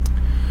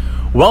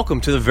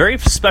Welcome to the very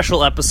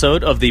special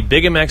episode of the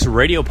Big MX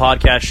Radio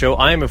Podcast Show.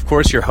 I am, of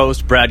course, your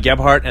host, Brad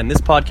Gebhardt, and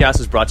this podcast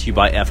is brought to you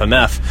by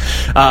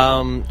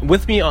FMF.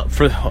 With me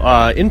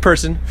in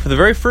person for the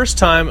very first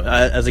time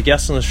as a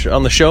guest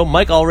on the show,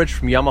 Mike Ulrich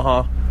from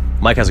Yamaha.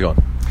 Mike, how's it going?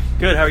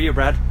 Good. How are you,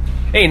 Brad?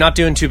 Hey, not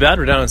doing too bad.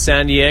 We're down in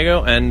San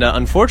Diego, and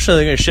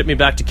unfortunately, they're going to ship me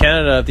back to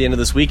Canada at the end of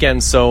this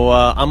weekend. So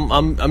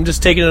I'm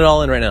just taking it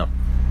all in right now.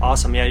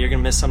 Awesome. Yeah, you're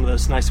going to miss some of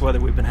this nice weather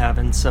we've been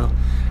having. So,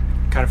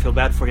 kind of feel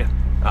bad for you.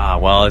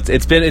 Well,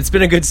 it's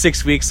been a good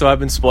 6 weeks, so I've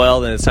been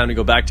spoiled, and it's time to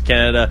go back to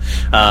Canada,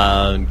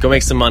 go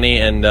make some money,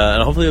 and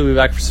hopefully we'll be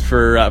back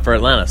for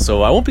Atlanta.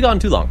 So I won't be gone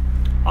too long.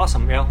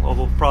 Awesome. Yeah. Well,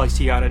 we'll probably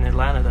see you out in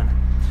Atlanta then.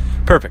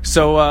 Perfect.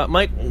 So,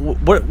 Mike,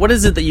 what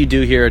is it that you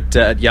do here at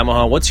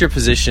Yamaha? What's your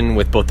position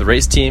with both the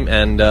race team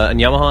and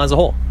Yamaha as a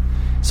whole?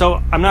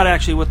 So I'm not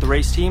actually with the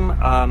race team.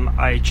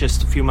 I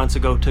just a few months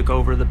ago took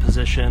over the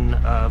position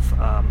of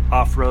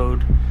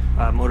off-road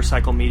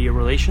motorcycle media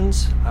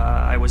relations.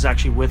 I was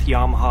actually with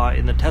Yamaha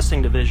in the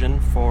testing division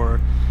for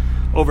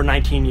over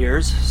 19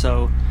 years,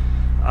 so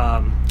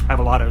I have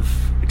a lot of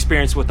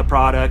experience with the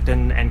product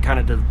and kind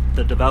of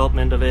the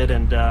development of it.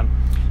 And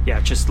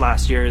just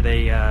last year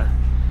they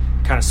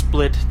kind of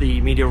split the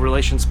media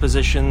relations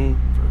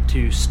position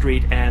to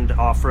street and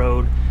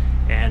off-road,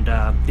 and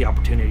the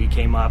opportunity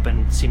came up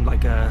and seemed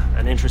like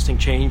an interesting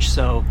change,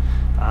 so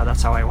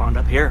that's how I wound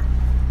up here.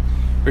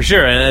 For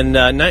sure, and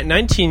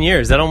 19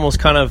 years, that almost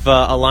kind of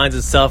aligns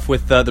itself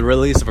with the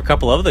release of a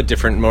couple of other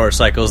different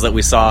motorcycles that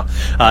we saw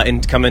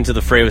come into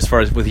the fray as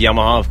far as with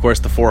Yamaha, of course,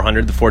 the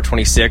 400, the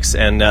 426,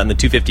 and the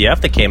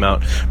 250F that came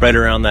out right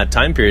around that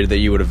time period that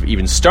you would have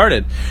even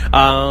started.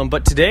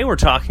 But today we're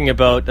talking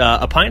about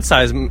a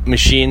pint-sized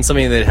machine,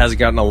 something that has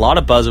gotten a lot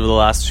of buzz over the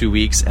last 2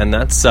 weeks, and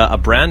that's a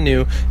brand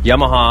new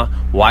Yamaha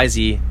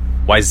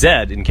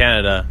YZ in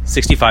Canada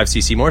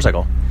 65cc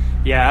motorcycle.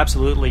 Yeah,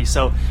 absolutely.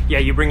 So, yeah,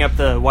 you bring up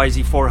the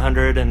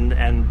YZ400,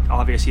 and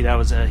obviously that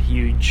was a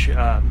huge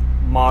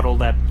model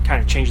that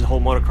kind of changed the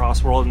whole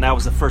motocross world, and that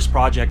was the first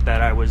project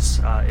that I was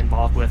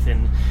involved with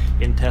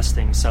in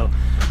testing. So,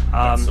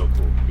 that's so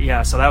cool.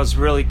 Yeah, so that was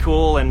really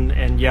cool,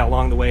 and yeah,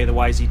 along the way, the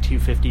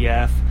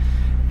YZ250F.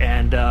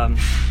 And,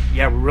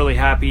 we're really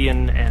happy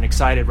and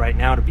excited right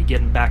now to be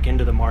getting back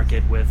into the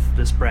market with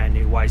this brand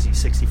new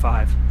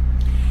YZ65.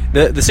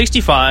 The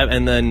 65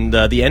 and then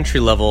the entry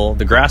level,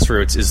 the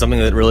grassroots, is something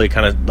that really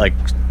kind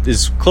of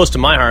is close to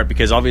my heart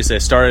because obviously I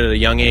started at a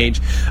young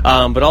age,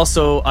 but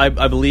also I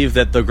believe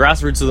that the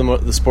grassroots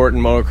of the sport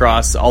in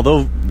motocross,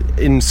 although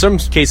in some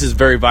cases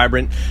very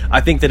vibrant,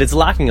 I think that it's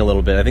lacking a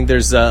little bit. I think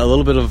there's a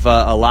little bit of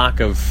a lack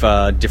of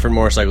different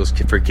motorcycles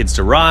for kids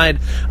to ride.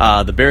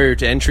 The barrier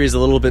to entry is a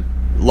little bit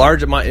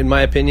large in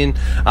my opinion.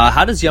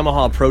 How does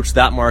Yamaha approach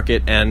that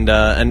market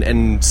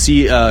and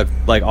see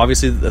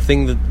obviously the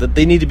thing that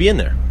they need to be in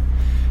there?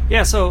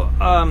 Yeah, so,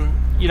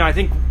 I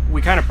think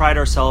we kind of pride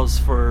ourselves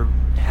for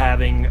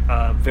having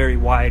a very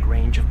wide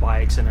range of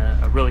bikes and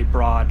a really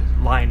broad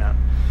lineup.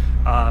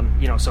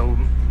 So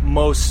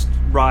most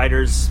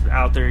riders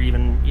out there,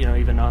 even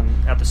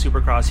at the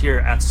Supercross here,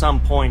 at some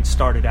point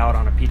started out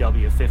on a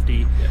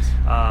PW50.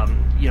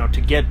 Yes. To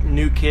get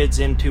new kids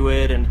into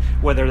it, and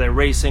whether they're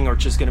racing or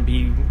just going to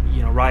be,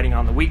 riding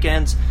on the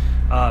weekends,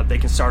 they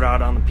can start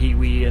out on the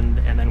Pee-wee, and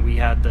then we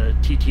had the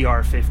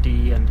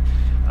TTR50 and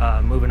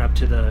moving up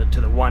to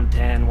the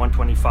 110,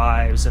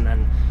 125s, and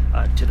then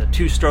to the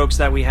two strokes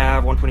that we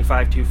have,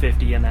 125,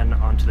 250, and then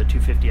onto the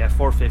 250F,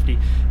 450.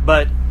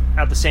 But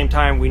at the same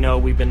time, we know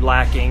we've been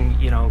lacking,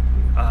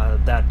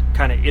 that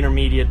kind of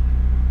intermediate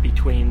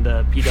between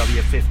the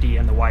PW50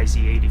 and the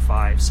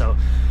YZ85. So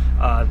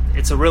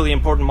it's a really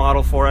important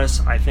model for us.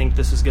 I think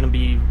this is going to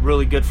be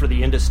really good for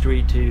the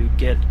industry to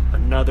get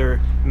another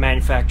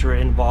manufacturer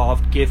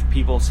involved, give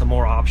people some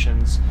more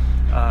options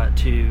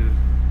to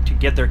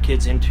get their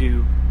kids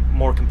into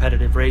more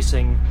competitive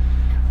racing.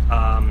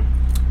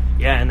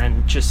 And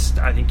then just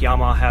I think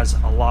Yamaha has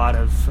a lot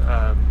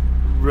of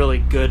really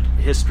good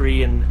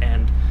history,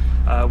 and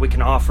we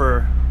can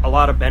offer a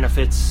lot of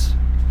benefits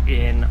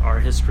in our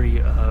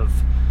history of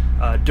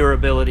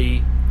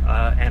durability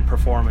and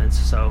performance.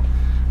 So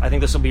I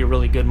think this will be a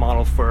really good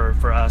model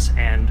for us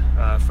and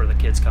for the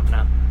kids coming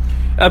up.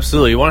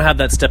 Absolutely. You want to have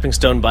that stepping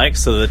stone bike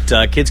so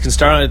that kids can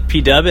start on a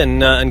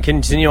PW and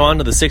continue on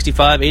to the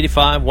 65,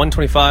 85,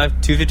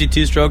 125,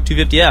 252 stroke,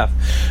 250F.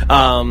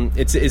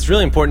 It's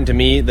really important to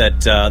me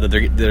that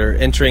they're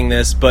entering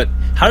this, but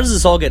how does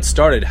this all get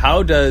started?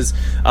 How does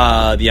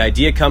the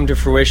idea come to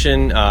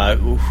fruition?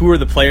 Who are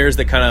the players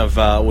that kind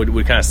of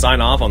would kind of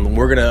sign off on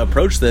we're going to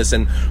approach this?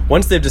 And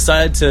once they've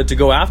decided to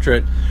go after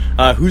it,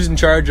 who's in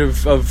charge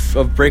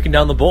of breaking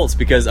down the bolts?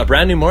 Because a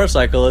brand new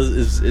motorcycle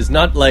is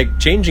not like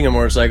changing a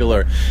motorcycle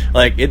or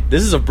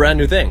this is a brand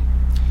new thing.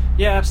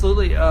 Yeah,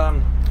 absolutely.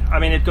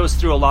 It goes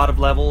through a lot of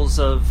levels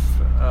of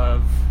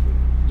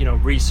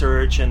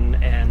research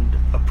and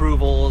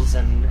approvals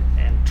and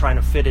trying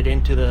to fit it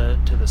into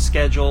the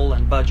schedule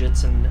and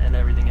budgets and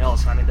everything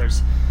else.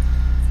 There's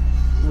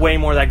way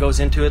more that goes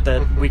into it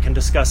that we can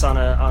discuss on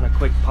a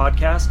quick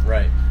podcast.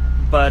 Right.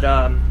 But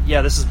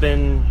this has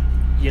been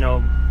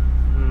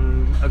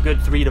a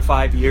good 3 to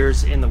 5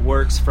 years in the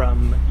works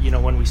from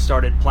when we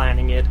started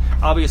planning it.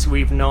 Obviously,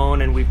 we've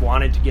known and we've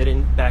wanted to get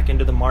back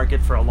into the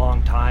market for a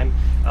long time.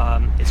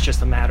 It's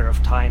just a matter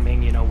of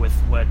timing, with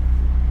what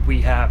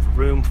we have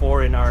room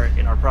for in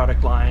our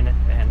product line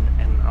and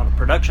on the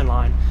production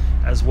line,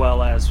 as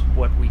well as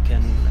what we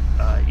can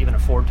even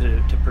afford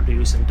to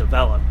produce and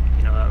develop.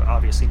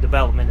 Obviously,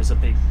 development is a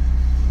big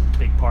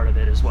part of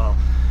it as well.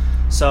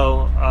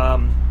 So,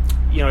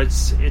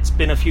 it's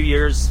been a few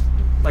years,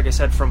 like I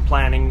said, from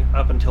planning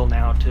up until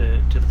now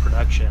to the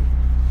production.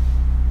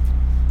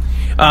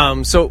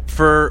 So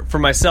for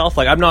myself,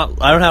 I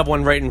don't have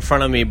one right in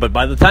front of me, but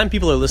by the time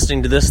people are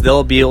listening to this,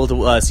 they'll be able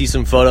to see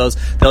some photos.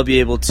 They'll be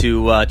able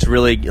to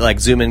really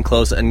zoom in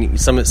close and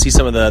see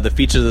some of the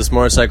features of this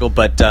motorcycle.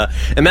 But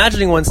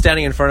imagining one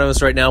standing in front of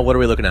us right now, what are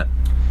we looking at?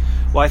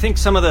 Well, I think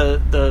some of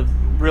the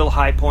real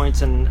high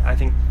points, and I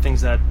think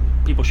things that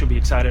people should be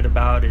excited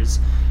about, is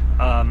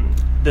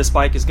this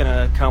bike is going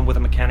to come with a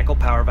mechanical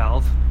power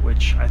valve,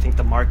 which I think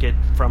the market,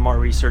 from our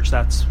research,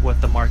 that's what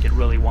the market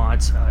really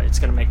wants. It's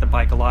going to make the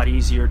bike a lot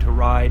easier to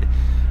ride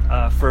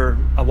for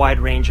a wide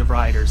range of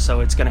riders. So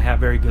it's going to have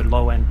very good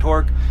low-end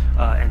torque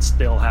and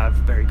still have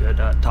very good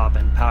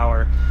top-end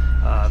power.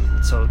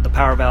 So the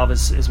power valve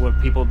is what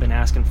people have been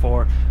asking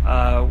for.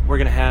 We're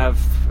going to have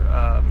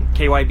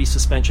KYB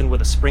suspension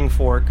with a spring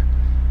fork.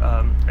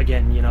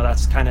 Again,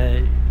 that's kind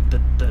of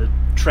the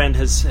trend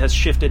has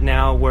shifted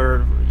now,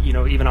 where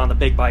even on the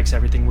big bikes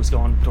everything was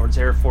going towards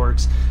air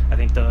forks. I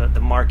think the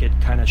market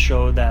kind of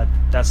showed that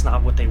that's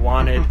not what they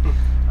wanted.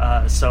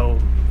 So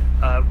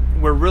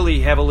we're really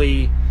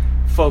heavily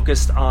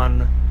focused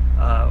on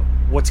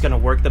what's going to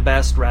work the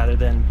best, rather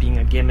than being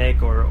a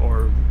gimmick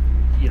or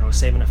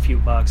saving a few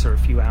bucks or a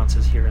few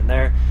ounces here and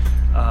there.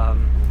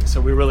 So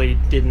we really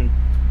didn't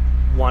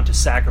want to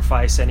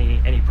sacrifice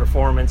any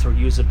performance or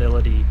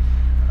usability,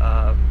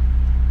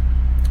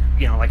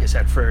 like I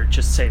said, for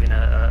just saving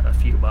a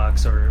few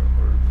bucks or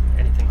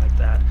anything like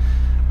that.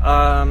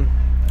 A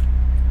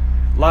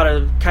lot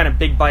of kind of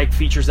big bike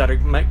features that are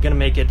going to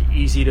make it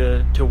easy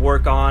to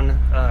work on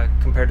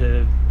compared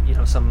to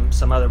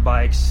some other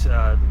bikes.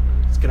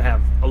 It's going to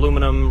have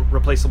aluminum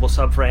replaceable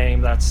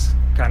subframe. That's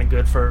kind of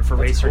good for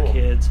racer cool.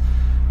 kids.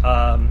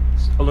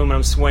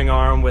 Aluminum swing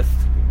arm with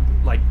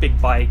big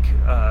bike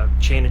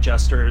chain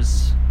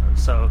adjusters.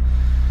 So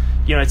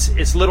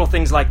it's little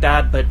things like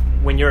that, but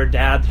when you're a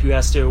dad who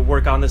has to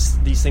work on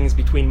these things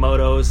between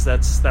motos,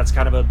 that's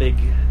kind of a big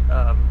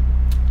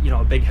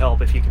a big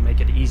help if you can make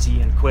it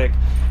easy and quick.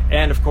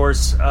 And of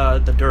course,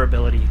 the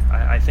durability.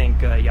 I think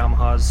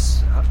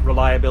Yamaha's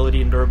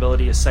reliability and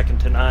durability is second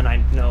to none. I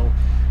know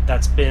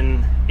that's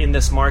been in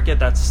this market.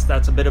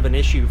 That's a bit of an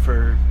issue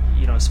for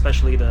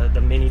especially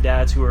the mini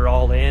dads who are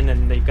all in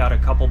and they've got a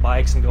couple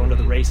bikes and going to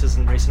the races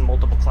and racing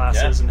multiple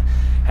classes, and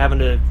having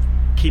to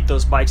keep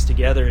those bikes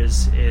together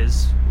is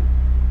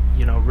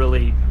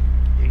really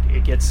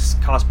it gets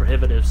cost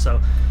prohibitive. So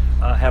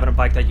having a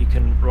bike that you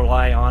can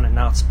rely on and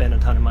not spend a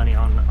ton of money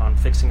on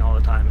fixing all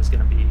the time is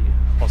going to be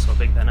also a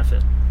big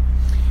benefit.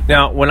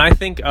 Now, when I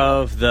think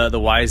of the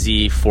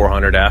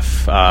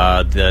YZ400F,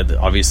 the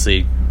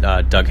obviously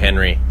Doug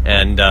Henry,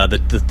 and the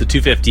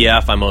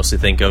 250F, I mostly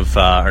think of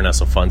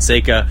Ernesto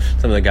Fonseca,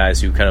 some of the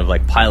guys who kind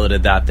of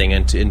piloted that thing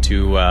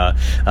into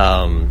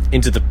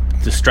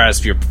the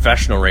stratosphere of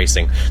professional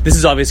racing. This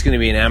is obviously going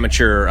to be an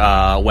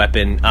amateur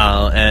weapon,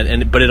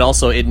 but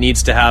it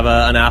needs to have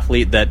an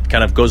athlete that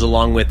kind of goes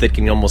along with it,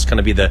 can almost kind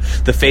of be the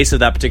face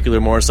of that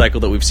particular motorcycle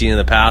that we've seen in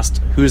the past.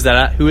 Who is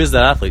that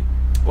athlete?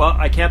 Well,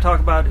 I can't talk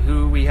about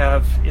who we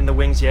have in the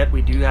wings yet.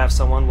 We do have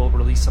someone. We'll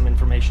release some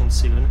information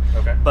soon.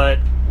 Okay. But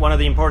one of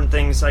the important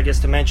things, I guess,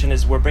 to mention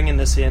is we're bringing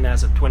this in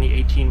as a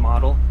 2018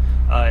 model.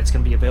 It's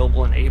going to be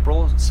available in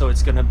April, so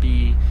it's going to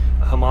be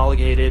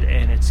homologated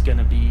and it's going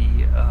to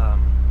be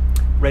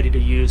ready to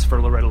use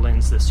for Loretta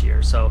Lynn's this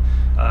year. So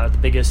the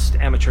biggest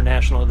amateur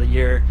national of the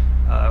year,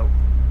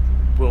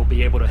 we'll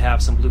be able to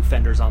have some blue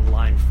fenders on the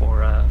line for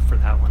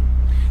that one.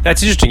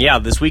 That's interesting. Yeah,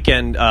 this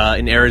weekend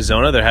in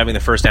Arizona, they're having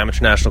the first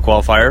amateur national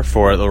qualifier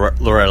for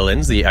Loretta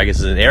Lynn's. I guess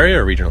is it an area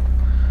or regional?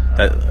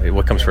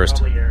 What comes first?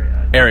 Probably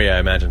Area, I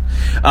imagine.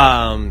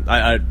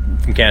 I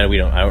from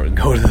Canada, I don't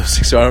go to those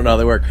things, so I don't know how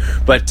they work.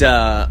 But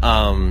I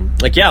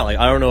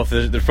don't know if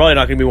there's probably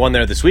not going to be one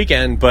there this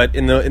weekend. But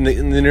in the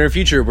near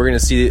future, we're going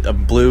to see a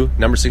blue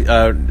number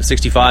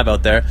 65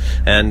 out there,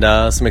 and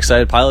some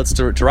excited pilots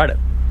to ride it.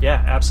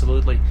 Yeah,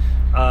 absolutely.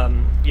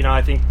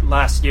 I think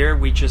last year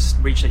we just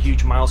reached a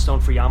huge milestone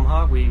for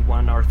Yamaha. We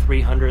won our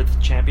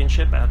 300th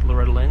championship at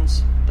Loretta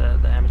Lynn's, the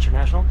amateur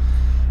national,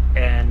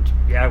 and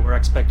we're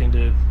expecting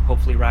to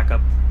hopefully rack up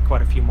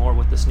quite a few more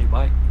with this new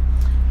bike.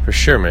 For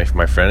sure, my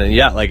friend. And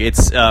yeah, like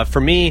it's for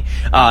me,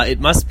 it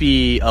must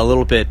be a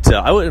little bit.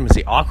 I wouldn't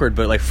say awkward,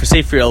 but like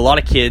for a lot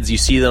of kids, you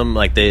see them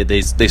like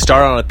they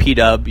start on a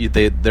P-dub.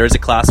 There's a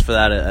class for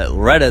that at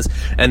Loretta's,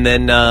 and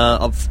then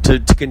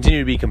to continue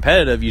to be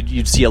competitive,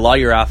 you'd see a lot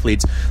of your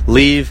athletes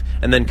leave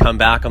and then come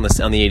back on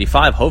the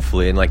 85,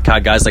 hopefully, and like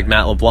guys like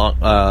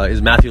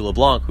Matthew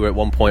LeBlanc, who at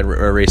one point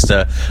raced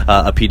a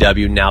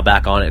PW, now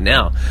back on it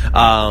now.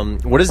 How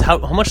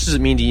much does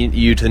it mean to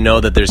you to know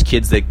that there's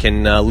kids that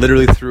can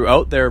literally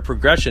throughout their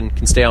progression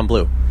can stay on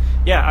blue?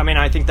 Yeah, I mean,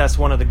 I think that's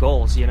one of the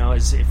goals,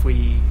 is if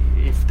we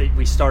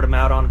start them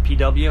out on a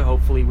PW,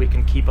 hopefully we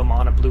can keep them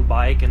on a blue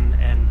bike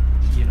and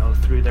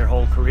through their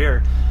whole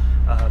career,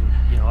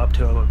 up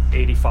to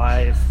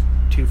 85,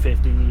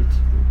 250,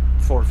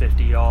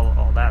 450,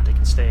 all that, they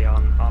can stay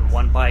on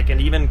one bike.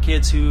 And even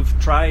kids who've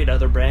tried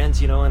other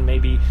brands, and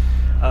maybe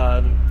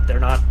they're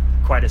not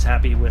quite as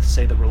happy with,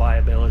 say, the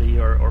reliability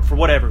or for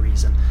whatever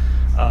reason,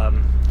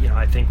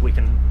 I think we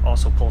can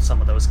also pull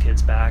some of those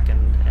kids back and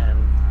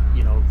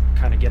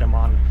kind of get them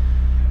on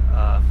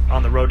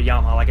the road to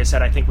Yamaha. Like I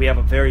said, I think we have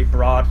a very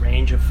broad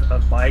range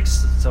of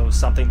bikes, so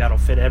something that'll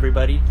fit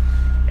everybody.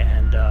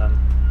 And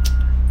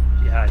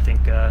I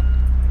think of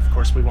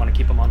course we want to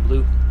keep them on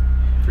blue.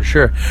 For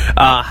sure.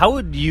 How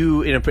would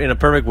you, in a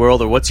perfect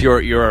world, or what's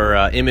your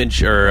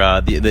image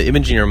or the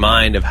image in your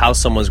mind of how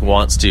someone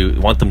want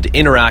them to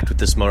interact with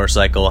this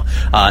motorcycle,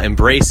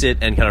 embrace it,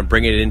 and kind of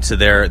bring it into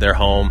their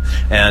home,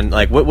 and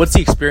like what's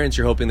the experience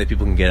you're hoping that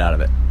people can get out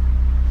of it?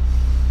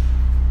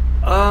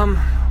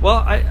 Well,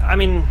 I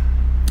mean,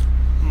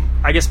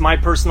 I guess my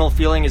personal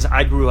feeling is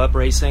I grew up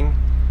racing,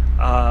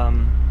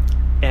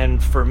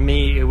 and for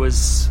me it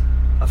was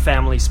a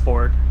family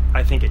sport.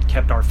 I think it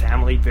kept our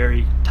family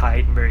very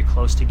tight and very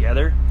close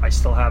together. I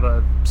still have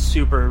a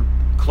super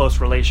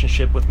close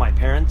relationship with my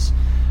parents.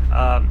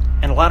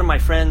 And a lot of my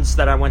friends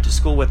that I went to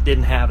school with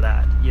didn't have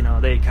that.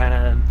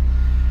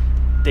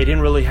 They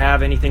didn't really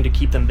have anything to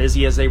keep them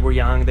busy as they were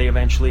young. They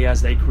eventually,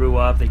 as they grew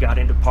up, they got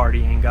into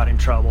partying, got in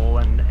trouble,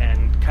 and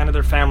kind of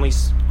their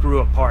families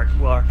grew apart.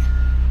 Well,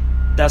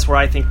 that's where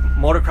I think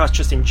motocross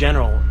just in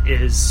general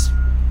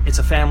it's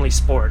a family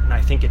sport, and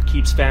I think it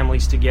keeps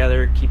families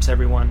together, keeps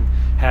everyone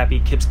happy,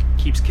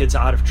 keeps kids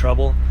out of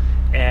trouble,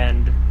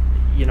 and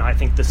I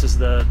think this is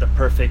the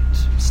perfect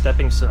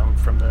stepping stone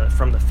from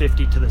the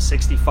 50 to the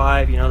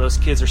 65. Those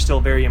kids are still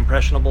very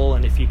impressionable,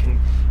 and if you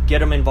can get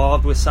them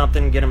involved with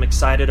something, get them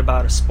excited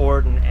about a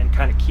sport, and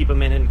kind of keep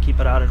them in it and keep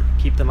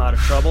them out of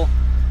trouble,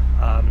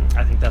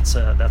 I think that's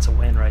a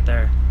win right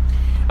there.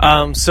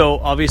 So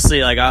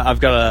obviously, like I've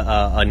got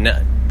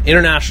a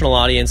international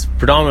audience,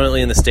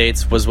 predominantly in the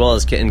States as well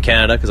as in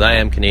Canada, because I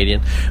am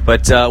Canadian.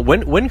 But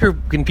when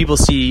can people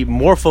see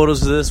more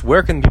photos of this?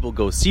 Where can people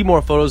go see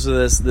more photos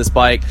of this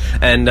bike?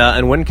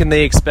 And when can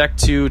they expect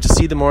to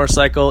see the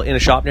motorcycle in a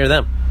shop near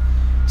them?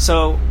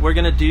 So there's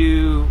going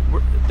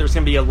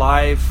to be a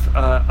live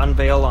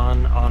unveil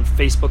on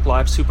Facebook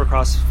Live,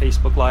 Supercross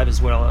Facebook Live,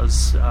 as well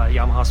as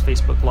Yamaha's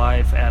Facebook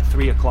Live at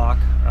 3 o'clock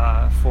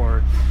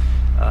for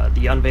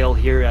the unveil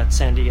here at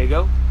San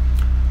Diego.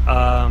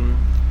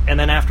 And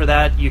then after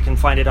that, you can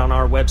find it on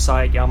our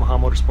website,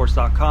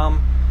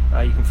 YamahaMotorsports.com.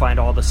 You can find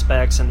all the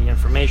specs and the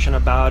information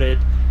about it.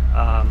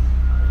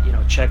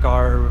 Check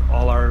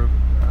all our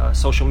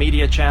social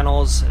media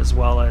channels, as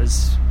well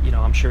as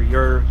I'm sure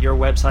your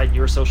website,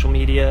 your social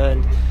media,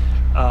 and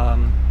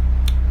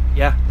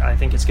I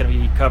think it's going to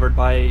be covered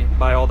by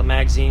all the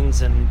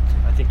magazines, and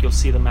I think you'll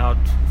see them out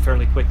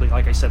fairly quickly.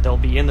 Like I said, they'll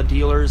be in the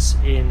dealers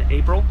in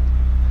April.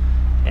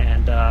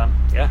 And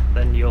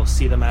then you'll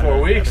see them at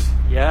 4 weeks.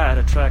 At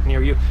a track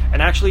near you.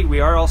 And actually, we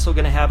are also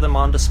going to have them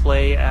on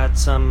display at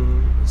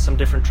some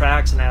different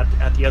tracks and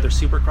at the other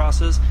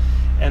Supercrosses.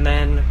 And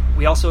then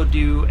we also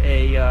do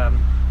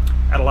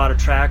at a lot of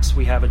tracks,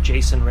 we have a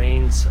Jason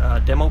Rains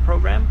demo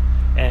program,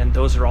 and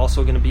those are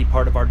also going to be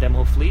part of our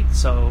demo fleet.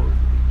 So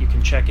you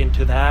can check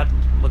into that,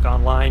 look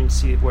online,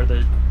 see where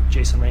the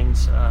Jason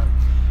Rains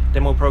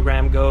demo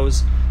program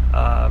goes,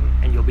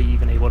 and you'll be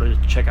even able to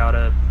check out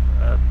a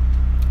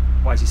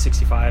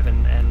YZ65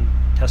 and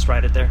test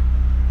ride it there.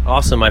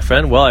 Awesome, my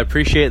friend. Well, I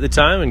appreciate the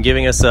time and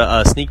giving us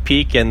a sneak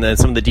peek and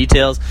some of the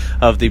details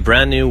of the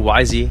brand new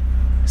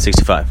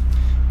YZ65.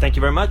 Thank you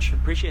very much.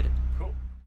 Appreciate it.